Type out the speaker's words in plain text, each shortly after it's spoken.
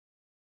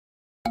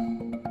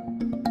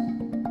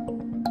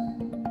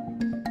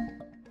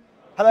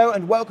Hello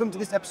and welcome to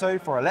this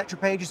episode for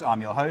Electropages.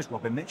 I'm your host,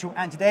 Robin Mitchell,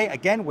 and today,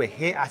 again, we're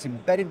here at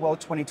Embedded World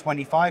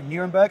 2025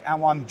 Nuremberg,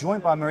 and I'm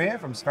joined by Maria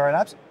from Sfera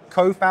Labs,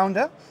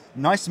 co-founder.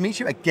 Nice to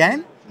meet you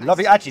again.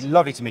 Lovely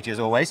to meet you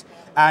as always.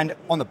 And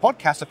on the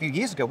podcast a few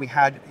years ago, we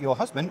had your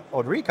husband,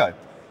 Odorico,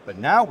 but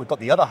now we've got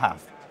the other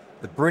half,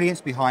 the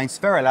brilliance behind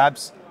Sfera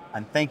Labs,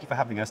 and thank you for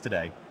having us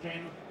today.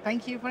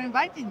 Thank you for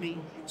inviting me.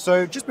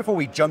 So just before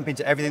we jump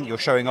into everything that you're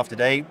showing off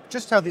today,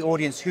 just tell the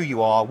audience who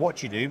you are,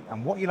 what you do,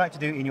 and what you like to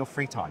do in your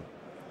free time.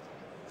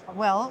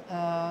 Well,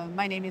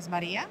 my name is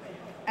Maria,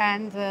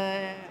 and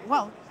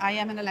I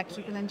am an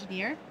electrical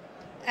engineer.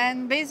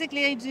 And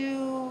basically I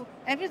do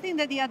everything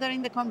that the other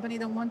in the company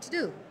don't want to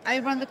do. I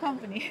run the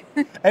company.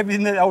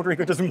 Everything that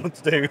Odorico doesn't want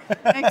to do.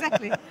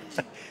 Exactly.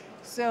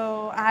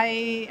 So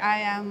I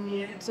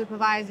am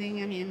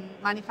supervising,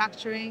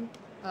 manufacturing,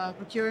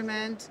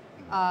 procurement,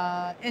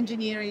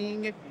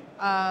 engineering,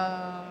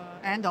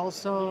 and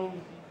also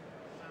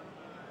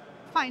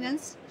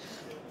finance.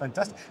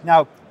 Fantastic.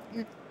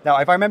 Now,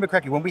 if I remember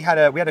correctly, when we had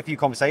a few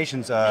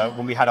conversations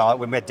when we had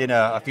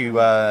dinner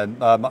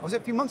was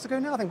it a few months ago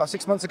now? I think about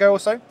 6 months ago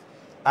or so.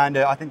 And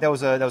I think there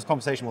was a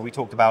conversation where we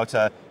talked about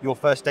your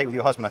first date with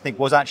your husband. I think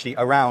was actually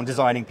around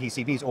designing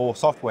PCBs or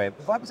software.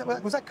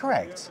 Was that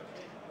correct?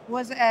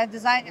 Was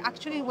design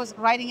actually was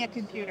writing a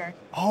computer.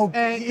 Oh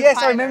yes,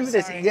 I remember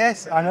this. Sorry.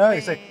 Yes, I know.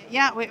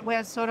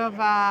 We're sort of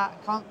a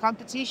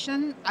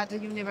competition at the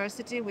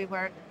university. We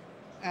were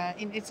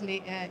in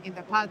Italy in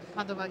the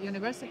Padova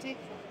University,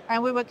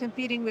 and we were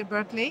competing with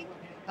Berkeley,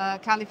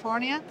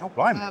 California. Oh,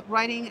 blimey.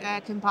 Writing a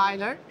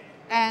compiler,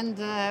 and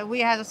we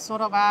had a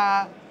sort of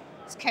a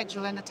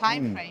schedule and a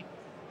time frame.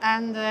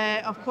 And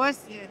of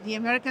course, the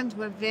Americans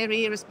were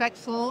very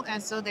respectful,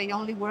 and so they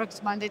only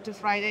worked Monday to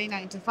Friday,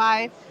 9 to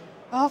 5.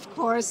 Of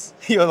course.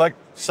 You're like,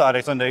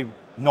 Saturday, Sunday,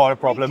 not a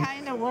problem. We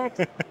kind of worked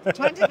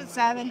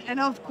 24/7, and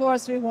of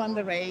course we won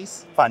the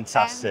race.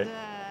 Fantastic. And,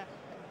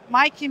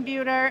 my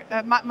computer,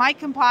 my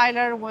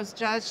compiler was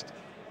judged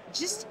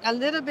just a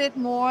little bit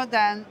more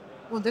than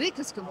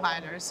Odorico's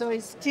compiler, so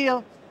it's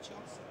still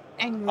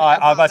angry.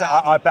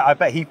 I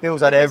bet he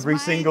feels that every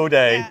single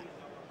day.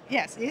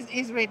 Yes,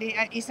 he's really.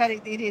 He said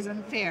it is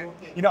unfair.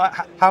 You know,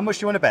 how much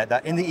do you want to bet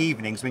that in the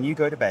evenings when you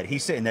go to bed,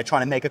 he's sitting there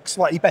trying to make a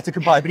slightly better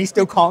compiler, but he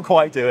still can't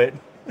quite do it?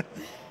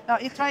 No,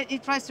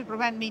 it tries to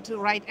prevent me to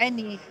write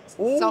any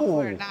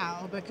software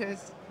now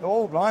because.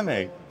 Oh,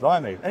 blimey.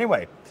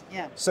 Anyway,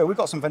 yeah. So we've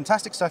got some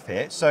fantastic stuff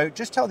here. So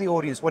just tell the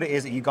audience what it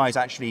is that you guys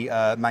actually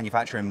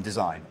manufacture and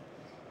design.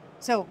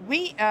 So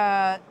we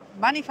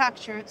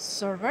manufacture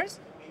servers,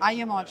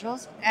 I/O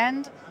modules,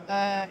 and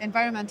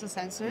environmental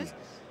sensors.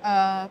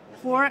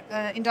 For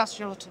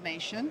industrial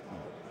automation,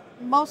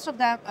 most of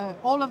them,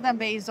 all of them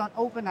based on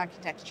open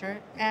architecture,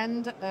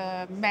 and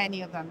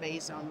many of them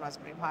based on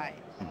Raspberry Pi.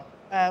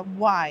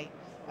 Why?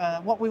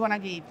 What we want to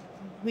give?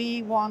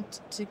 We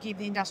want to give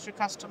the industry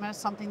customers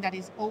something that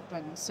is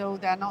open, so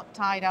they're not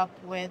tied up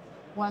with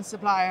one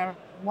supplier,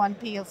 one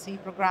PLC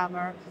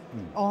programmer,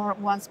 or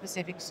one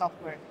specific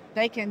software.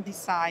 They can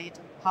decide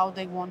how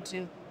they want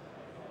to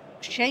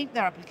shape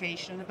their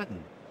application, but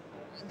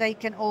they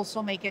can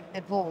also make it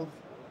evolve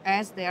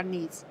as their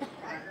needs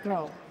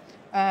grow.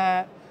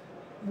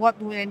 What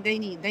do they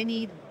need? They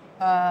need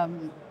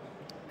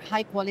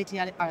high quality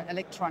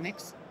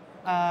electronics,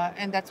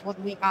 and that's what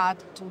we add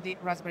to the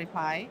Raspberry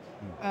Pi.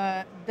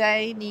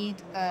 They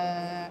need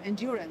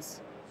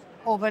endurance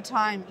over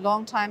time,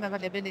 long time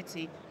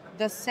availability.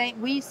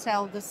 We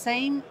sell the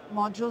same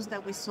modules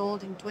that we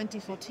sold in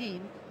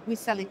 2014. We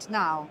sell it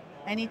now,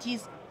 and it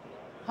is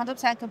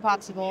 100%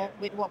 compatible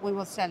with what we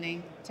were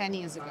selling 10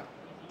 years ago.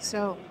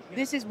 So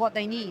this is what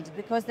they need,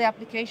 because the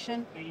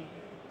application,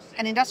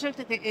 an industrial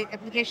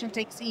application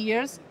takes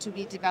years to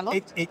be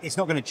developed. It's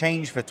not going to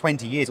change for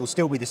 20 years. It'll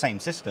still be the same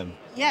system.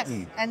 Yes,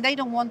 and they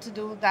don't want to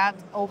do that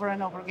over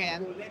and over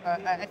again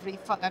every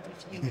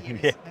few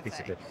years. Yeah,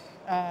 basically.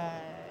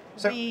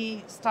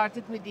 We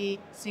started with the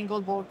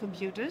single board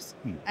computers,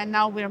 and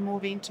now we're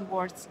moving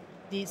towards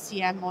the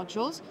CM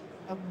modules.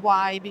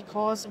 Why?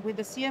 Because with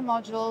the CM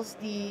modules,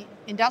 the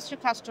industrial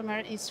customer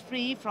is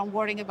free from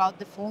worrying about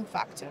the form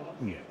factor.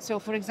 So,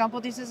 for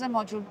example, this is a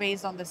module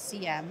based on the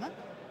CM3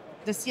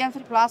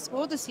 Plus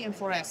or the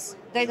CM4S.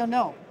 They don't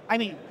know. I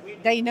mean,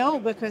 they know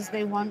because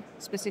they want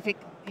specific,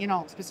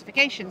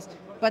 specifications,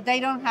 but they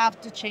don't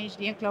have to change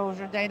the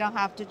enclosure. They don't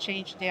have to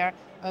change their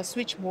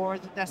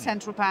switchboard, their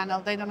central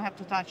panel. They don't have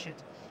to touch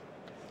it.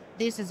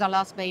 This is our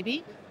latest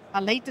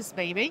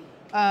baby.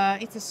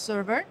 It's a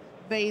server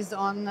based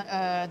on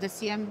the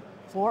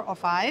CM4 or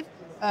 5.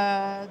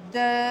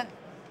 The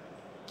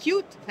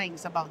cute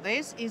things about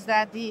this is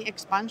that the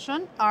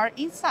expansion are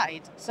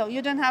inside. So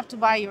you don't have to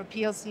buy your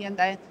PLC and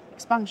then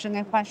expansion.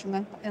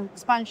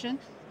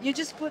 You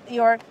just put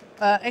your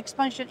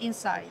expansion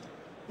inside.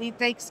 It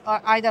takes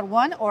either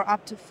one or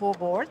up to 4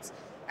 boards,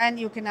 and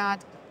you can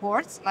add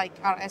ports like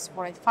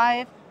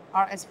RS485,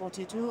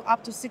 RS422,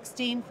 up to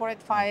 16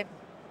 485,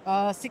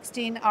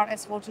 16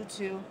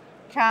 RS422,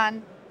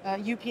 CAN,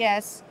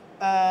 UPS,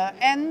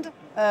 and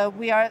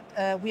we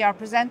are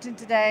presenting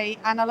today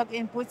analog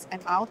inputs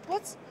and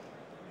outputs,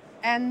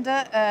 and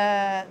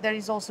there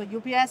is also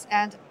UPS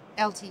and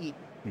LTE.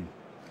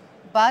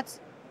 But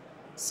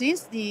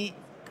since the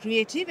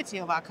creativity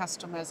of our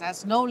customers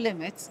has no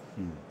limits,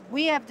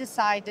 we have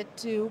decided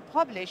to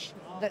publish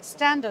the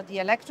standard, the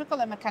electrical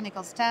and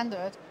mechanical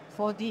standard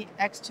for the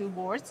X2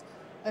 boards,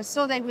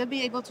 so they will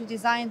be able to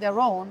design their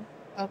own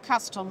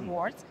custom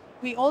boards.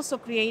 We also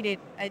created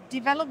a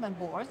development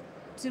board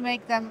to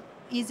make them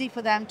easy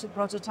for them to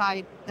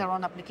prototype their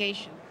own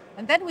application.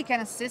 And then we can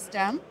assist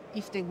them,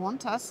 if they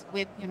want us,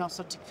 with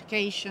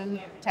certification,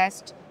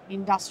 test,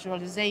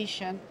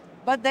 industrialization,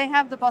 but they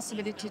have the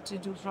possibility to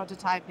do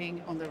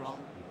prototyping on their own.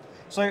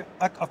 So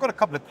I've got a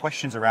couple of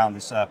questions around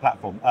this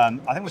platform. I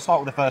think we'll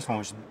start with the first one,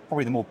 which is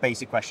probably the more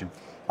basic question.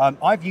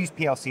 I've used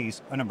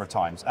PLCs a number of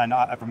times, and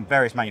from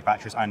various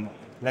manufacturers, and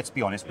let's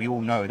be honest, we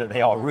all know that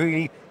they are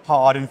really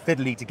hard and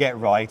fiddly to get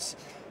right,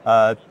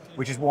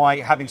 which is why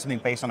having something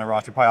based on a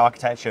Raspberry Pi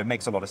architecture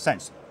makes a lot of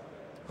sense.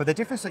 But the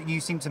difference that you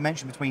seem to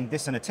mention between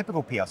this and a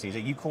typical PLC is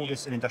that you call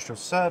this an industrial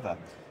server.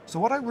 So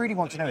what I really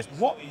want to know is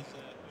what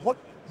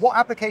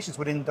applications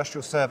would an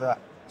industrial server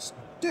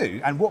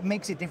do, and what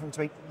makes it different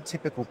to a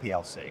typical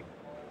PLC?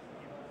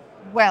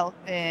 Well,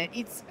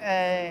 it's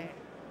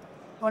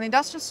on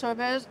industrial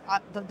servers.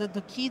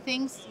 The key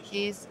things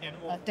is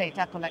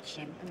data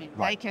collection. I mean,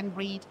 they can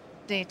read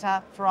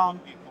data from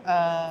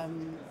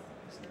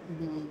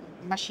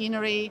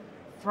machinery,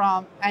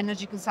 from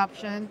energy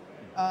consumption,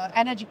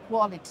 energy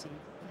quality.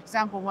 For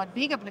example, one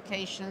big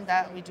application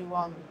that we do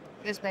on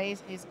this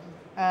base is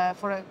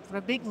for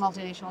a big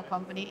multinational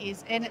company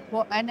is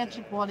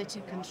energy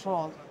quality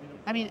control.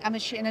 I mean,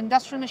 an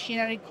industrial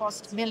machinery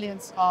costs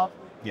millions of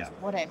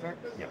whatever,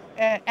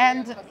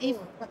 and if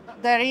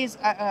there is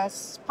a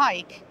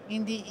spike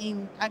in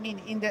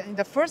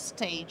the first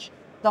stage,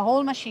 the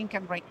whole machine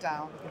can break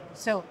down.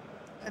 So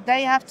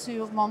they have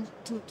to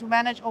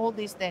manage all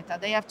this data.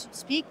 They have to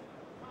speak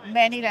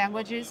many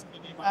languages.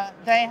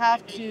 They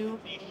have to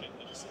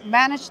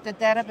manage the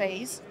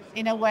database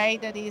in a way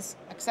that is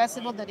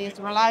accessible, that is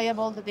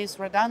reliable, that is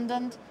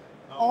redundant.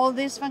 All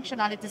these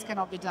functionalities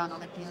cannot be done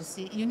on a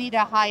PLC. You need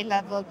a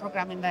high-level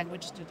programming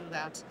language to do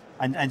that.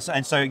 And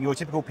so your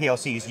typical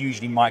PLC is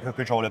usually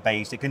microcontroller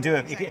based. It can do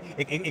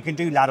it can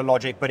do ladder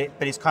logic, but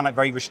it's kind of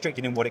very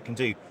restricted in what it can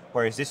do.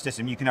 Whereas this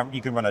system, you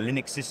can run a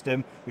Linux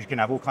system, which can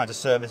have all kinds of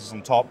services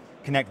on top,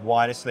 connect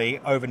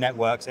wirelessly over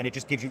networks, and it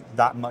just gives you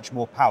that much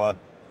more power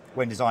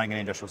when designing an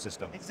industrial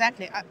system.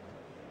 Exactly.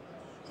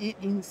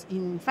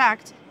 In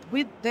fact,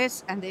 with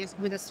this and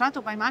with the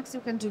Strato Pi Max, you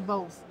can do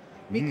both,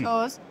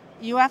 because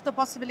you have the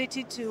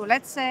possibility to,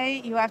 let's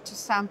say you have to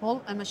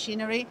sample a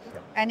machinery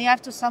and you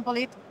have to sample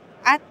it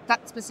at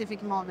that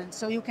specific moment.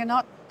 So you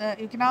cannot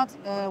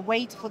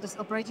wait for this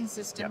operating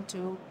system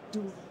to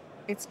do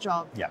its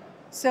job.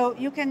 So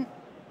you can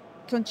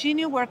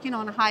continue working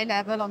on a high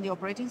level on the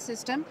operating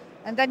system,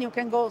 and then you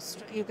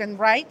can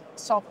write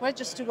software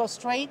just to go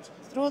straight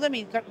through the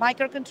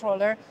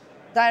microcontroller,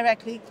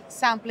 directly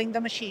sampling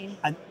the machine.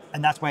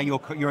 And that's where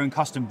your own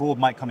custom board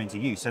might come into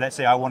use. So let's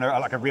say I want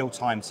like a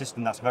real-time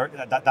system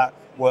that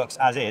works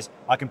as is.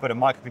 I can put a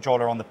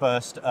microcontroller on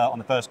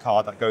the first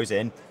card that goes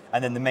in,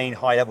 and then the main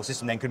high-level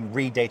system then can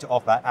read data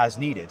off that as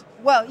needed.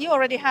 Well, you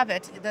already have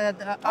it.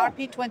 The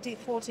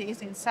RP2040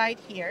 is inside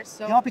here.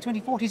 So the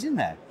RP2040 is in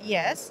there.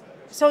 Yes.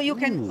 So you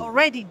can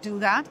already do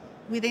that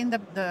within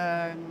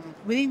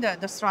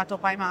the Strato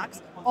Pi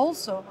Max.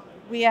 Also,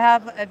 we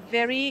have a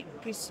very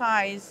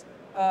precise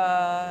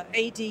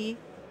AD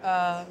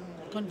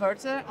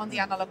converter on the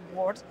analog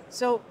board,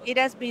 so it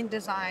has been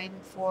designed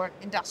for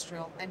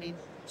industrial. I mean,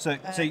 so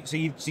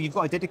you've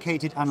got a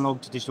dedicated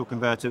analog to digital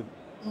converter.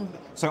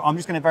 So I'm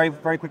just going to very,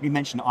 very quickly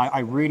mention, I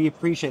really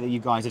appreciate that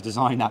you guys have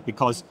designed that,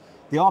 because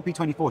the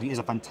RP2040 is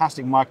a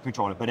fantastic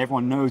microcontroller, but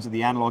everyone knows that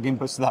the analog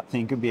inputs to that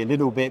thing can be a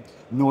little bit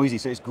noisy.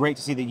 So it's great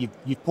to see that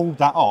you've pulled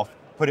that off,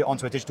 put it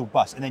onto a digital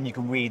bus, and then you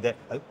can read that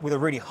with a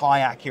really high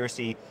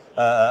accuracy.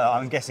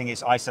 I'm guessing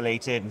it's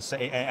isolated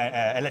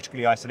and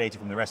electrically isolated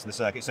from the rest of the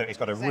circuit, so it's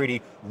got a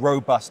really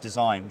robust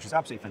design, which is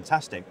absolutely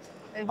fantastic.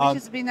 Which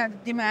has been a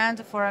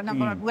demand for a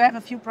number of, we have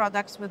a few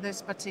products with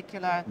this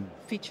particular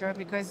feature,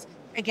 because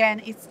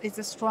again, it's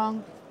a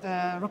strong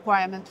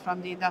requirement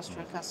from the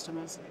industrial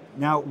customers.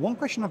 Now, one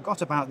question I've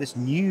got about this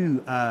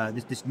new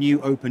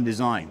open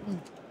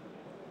design.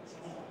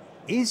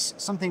 Is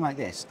something like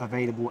this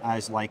available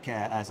as like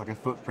a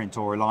footprint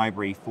or a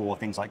library for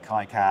things like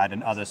KiCad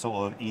and other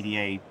sort of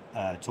EDA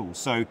tools?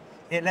 So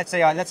let's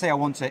say I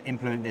want to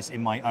implement this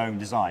in my own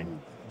design.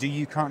 Do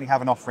you currently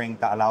have an offering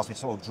that allows me to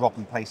sort of drop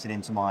and place it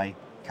into my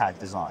CAD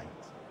design?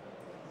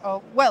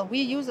 Well, we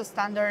use a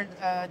standard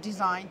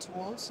design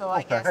tool, so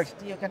I guess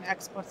you can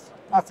export.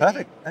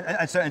 Perfect.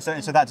 And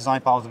so that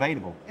design file is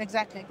available.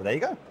 Exactly. Well, there you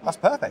go. That's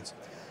perfect.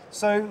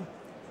 So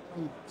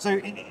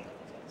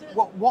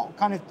what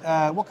kind of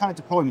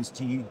deployments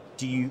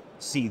do you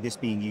see this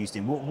being used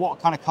in? What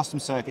kind of custom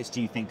circuits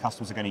do you think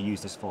customers are going to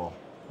use this for,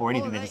 or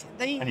anything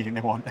anything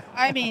they want?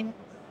 I mean,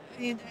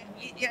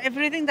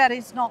 everything that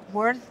is not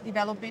worth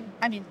developing.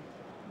 I mean,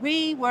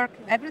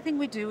 everything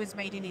we do is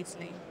made in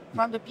Italy,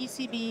 from the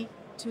PCB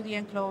to the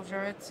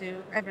enclosure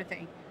to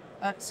everything.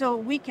 So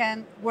we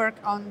can work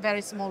on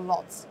very small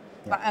lots.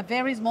 But a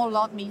very small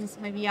lot means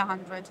maybe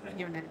 100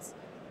 units.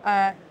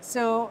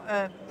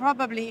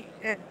 Probably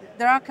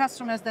there are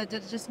customers that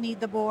just need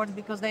the board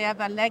because they have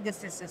a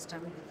legacy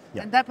system.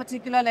 Yeah. And that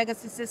particular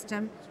legacy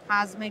system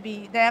has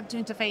maybe, they have to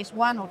interface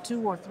 1 or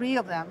 2 or 3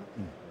 of them.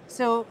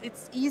 So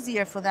it's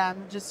easier for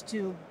them just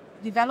to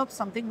develop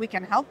something. We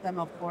can help them,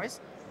 of course,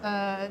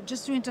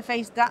 just to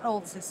interface that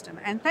old system.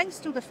 And thanks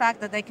to the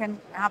fact that they can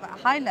have a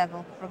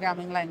high-level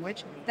programming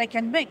language, they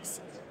can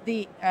mix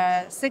the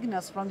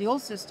signals from the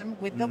old system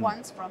with the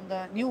ones from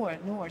the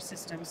newer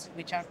systems,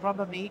 which are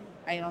probably,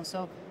 I don't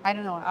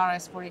know,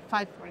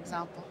 RS-45, for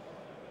example.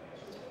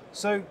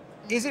 So,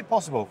 is it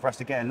possible for us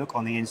to get a look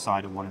on the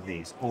inside of one of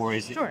these, or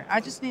is it? Sure,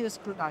 I just need a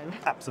screwdriver.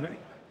 Absolutely.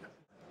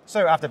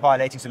 So, after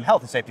violating some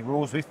health and safety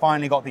rules, we've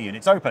finally got the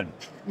units open.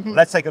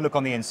 Let's take a look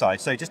on the inside.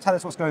 So, just tell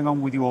us what's going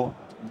on with your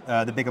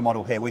the bigger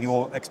model here, with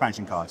your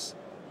expansion cards.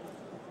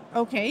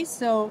 Okay,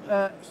 so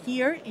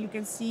here you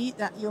can see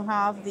that you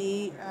have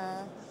the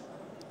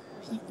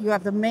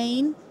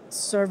main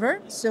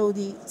server, so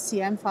the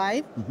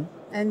CM5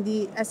 and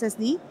the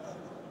SSD.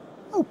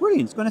 Oh,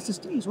 brilliant! It's got an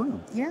SSD as well.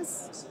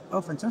 Yes.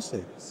 Oh,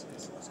 fantastic!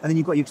 And then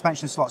you've got your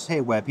expansion slots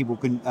here, where people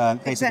can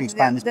basically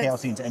expand this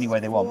PLC into any way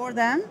they want. For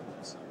them,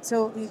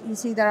 so you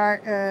see there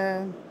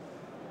are,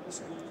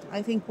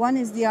 I think one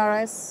is the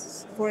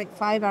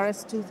RS-485,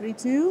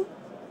 RS-232,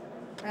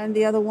 and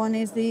the other one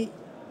is the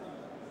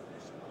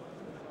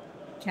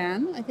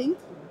CAN, I think,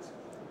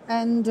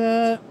 and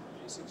there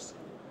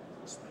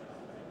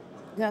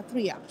are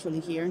 3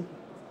 actually here.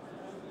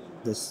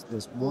 There's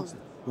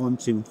 1,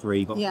 2,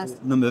 3. But yes,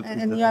 number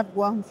and you have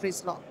 1 free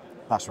slot.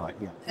 That's right.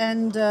 Yeah.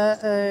 And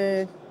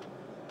there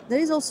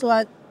is also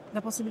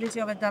the possibility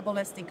of a double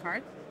SD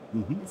card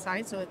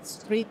inside, so it's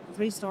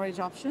three storage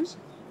options.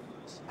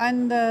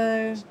 And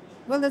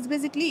well, that's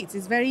basically it.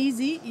 It's very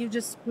easy. You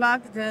just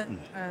plug the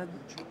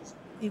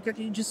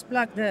you just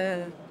plug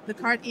the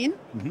card in,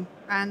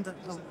 and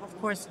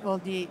of course all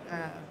the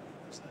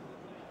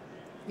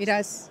it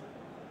has.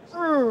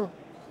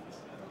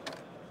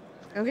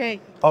 Okay.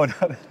 Oh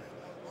no.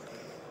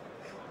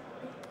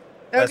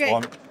 There's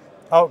one.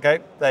 Oh, okay,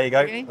 there you go.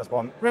 Okay. That's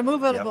one.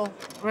 Removable.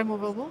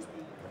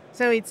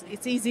 So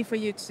it's easy for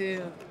you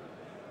to,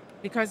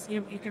 because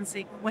you can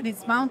see when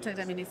it's mounted.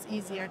 I mean, it's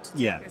easier to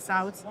take this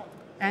out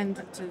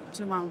and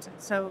to mount it.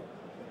 So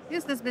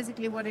yes, that's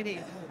basically what it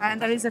is.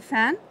 And there is a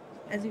fan,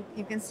 as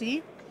you can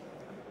see.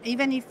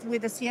 Even if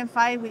with the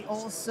CM5 we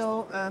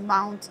also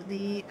mount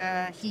the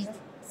heat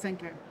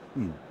sinker.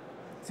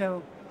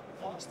 So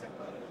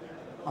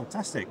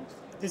fantastic.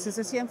 This is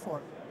a CM4.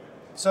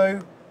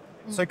 So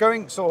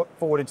going sort of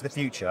forward into the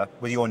future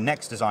with your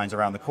next designs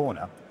around the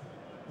corner,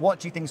 what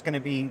do you think is going to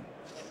be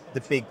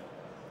the big...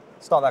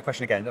 Start that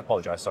question again,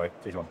 apologise, sorry.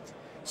 3, 2, 1.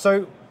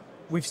 So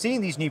we've seen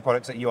these new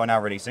products that you are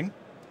now releasing,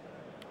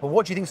 but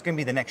what do you think is going to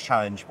be the next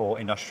challenge for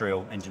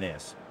industrial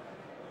engineers?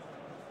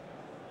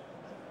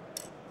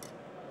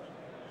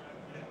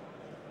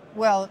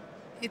 Well,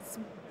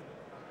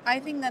 I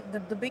think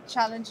that the big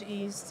challenge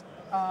is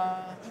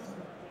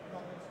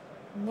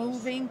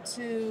moving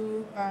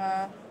to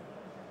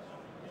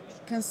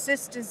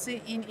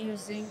consistency in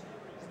using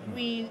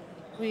real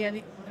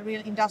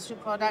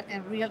industrial product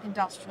and real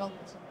industrial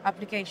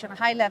application,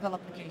 high-level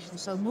application.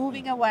 So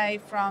moving away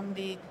from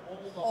the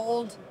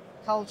old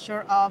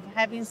culture of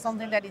having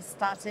something that is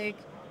static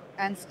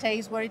and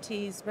stays where it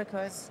is,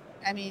 because,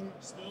 I mean,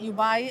 you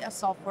buy a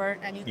software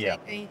and you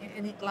take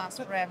and it lasts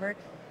forever.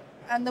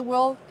 And the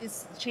world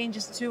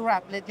changes too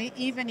rapidly,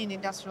 even in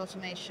industrial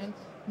automation.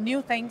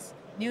 New things,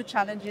 new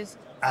challenges.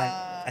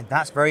 And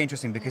that's very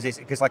interesting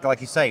because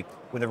like you say,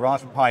 with a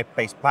Raspberry Pi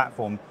based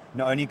platform,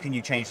 not only can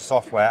you change the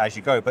software as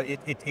you go, but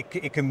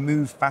it can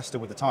move faster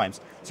with the times.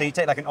 So you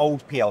take like an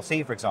old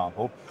PLC, for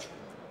example,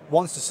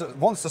 once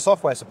the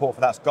software support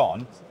for that's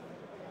gone,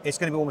 it's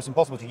going to be almost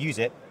impossible to use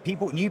it.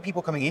 New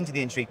people coming into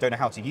the industry don't know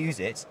how to use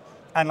it.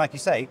 And like you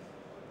say,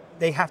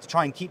 they have to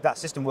try and keep that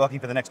system working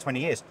for the next 20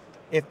 years.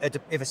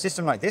 If a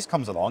system like this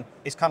comes along,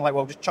 it's kind of like,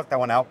 well, just chuck that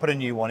one out, put a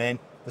new one in,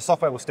 the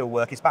software will still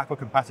work, it's backward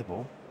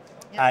compatible.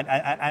 And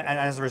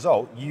as a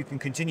result, you can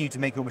continue to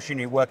make your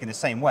machinery work in the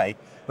same way,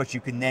 but you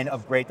can then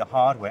upgrade the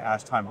hardware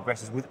as time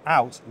progresses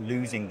without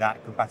losing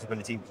that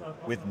compatibility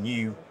with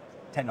new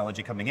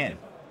technology coming in.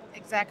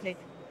 Exactly.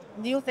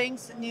 New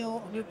things,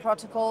 new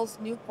protocols,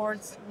 new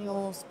ports,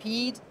 new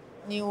speed,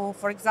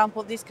 for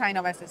example, this kind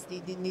of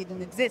SSD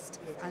didn't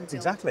exist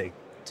until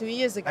 2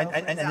 years ago.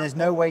 And there's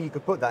no way you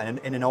could put that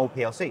in an old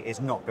PLC.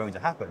 It's not going to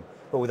happen.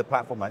 But with a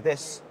platform like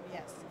this...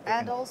 Yes,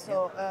 and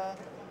also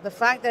the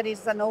fact that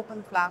it's an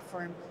open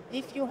platform,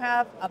 if you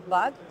have a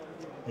bug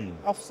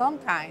of some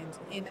kind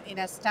in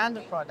a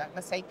standard product,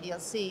 let's say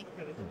PLC,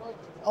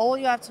 all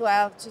you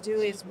have to do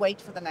is wait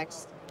for the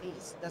next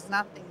piece. There's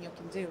nothing you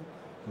can do.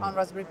 On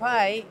Raspberry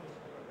Pi,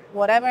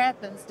 whatever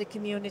happens, the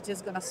community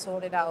is going to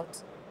sort it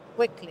out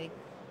quickly.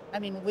 I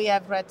mean, we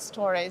have read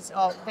stories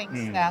of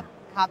things that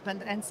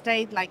happened and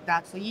stayed like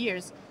that for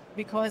years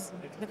because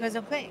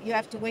okay, you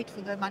have to wait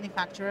for the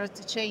manufacturer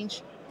to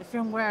change the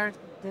firmware,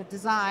 the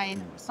design,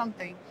 or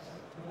something.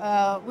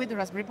 With the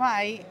Raspberry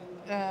Pi,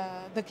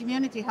 the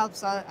community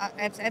helps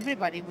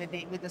everybody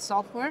with the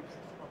software.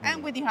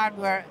 And with the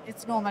hardware,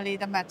 it's normally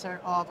the matter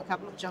of a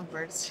couple of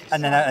jumpers.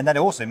 And then, and that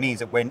also means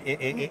that when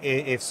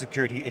if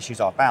security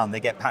issues are found, they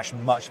get patched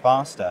much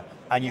faster,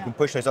 and you can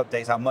push those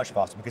updates out much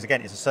faster because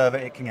again, it's a server.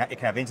 It can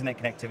have internet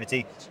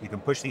connectivity. You can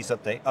push these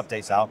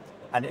updates out,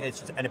 and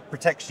it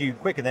protects you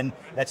quicker than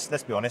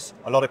let's be honest.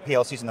 A lot of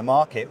PLCs in the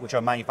market, which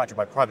are manufactured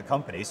by private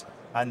companies,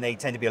 and they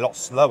tend to be a lot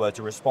slower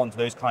to respond to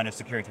those kind of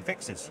security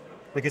fixes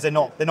because they're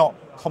not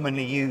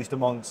commonly used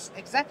amongst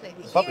exactly.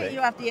 the public. Here you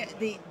have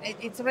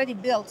it's already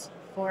built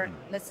for,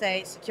 let's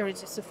say,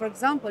 security. So for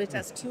example, it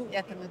has 2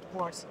 Ethernet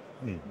ports.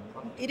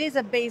 It is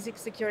a basic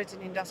security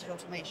in industrial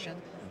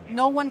automation.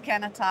 No one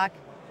can attack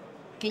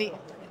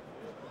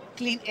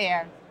clean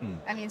air.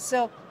 I mean,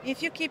 so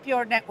if you keep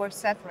your network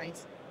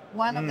separate,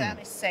 one of them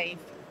is safe.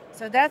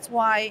 So that's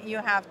why you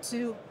have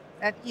 2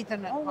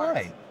 Ethernet ports.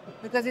 Right.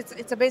 Because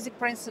it's a basic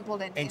principle.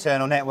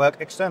 Internal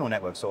network, external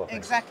network sort of thing.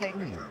 Exactly.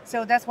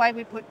 So that's why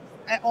we put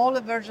all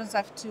the versions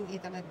have 2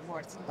 Ethernet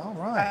ports. Oh,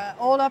 right.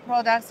 All our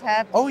products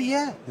have. Oh,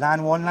 yeah.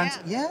 LAN 1, LAN 2.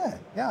 Yeah,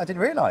 I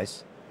didn't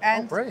realize.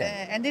 And,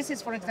 brilliant. And this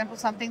is, for example,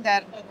 something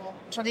that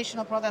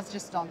traditional products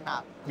just don't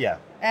have. Yeah.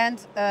 And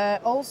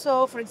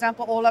also, for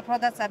example, all our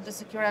products have the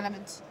secure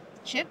element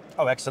chip.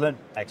 Oh, excellent.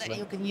 That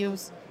you can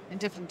use in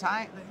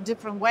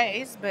different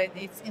ways, but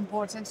it's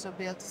important to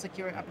build a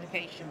secure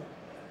application.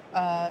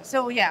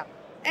 So yeah,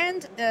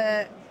 and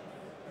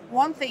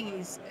one thing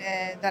is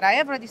that I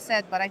have already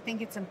said, but I think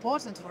it's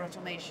important for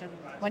automation.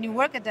 When you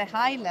work at the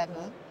high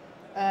level,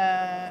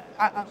 a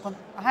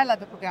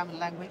high-level programming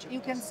language, you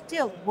can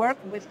still work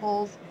with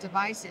old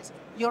devices.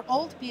 Your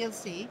old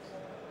PLC,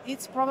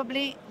 it's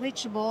probably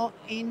reachable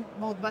in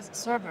Modbus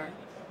server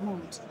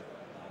mode.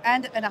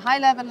 And a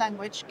high-level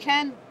language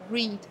can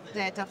read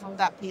data from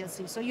that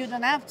PLC. So you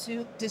don't have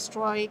to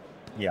destroy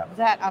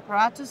that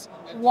apparatus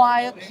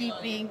while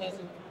keeping,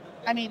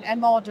 a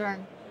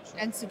modern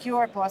and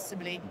secure,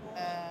 possibly,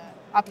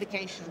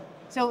 application.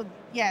 So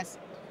yes,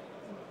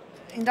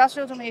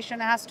 industrial automation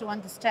has to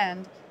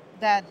understand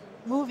that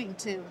moving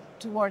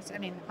towards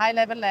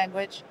high-level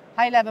language,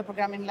 high-level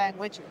programming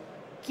language,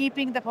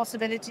 keeping the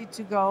possibility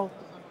to go,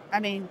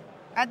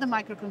 at the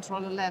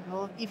microcontroller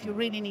level, if you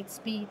really need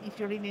speed, if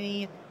you really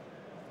need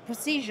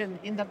precision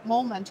in the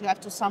moment you have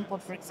to sample,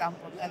 for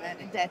example,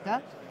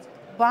 data.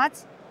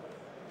 But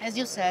as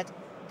you said,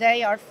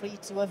 they are free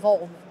to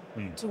evolve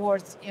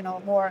towards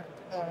more.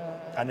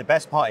 And the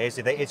best part is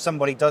if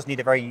somebody does need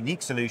a very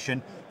unique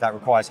solution that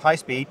requires high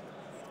speed,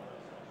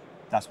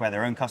 that's where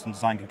their own custom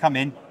design can come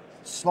in,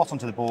 slot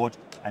onto the board,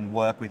 and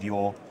work with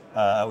your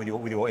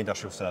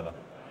industrial server.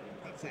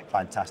 Exactly.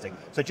 Fantastic.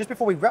 So just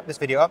before we wrap this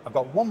video up, I've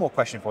got one more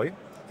question for you.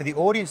 For the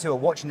audience who are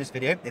watching this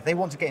video, if they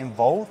want to get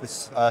involved with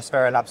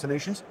Sfera Labs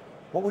solutions,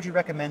 what would you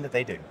recommend that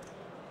they do?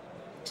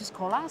 Just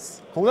call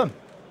us. Call them.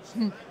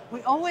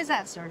 We always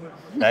answer.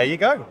 There you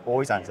go.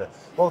 Always answer.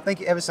 Well, thank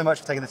you ever so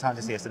much for taking the time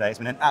to see us today. It's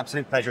been an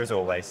absolute pleasure as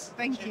always.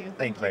 Thank you.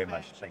 Thank you very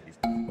much. Thank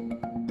you.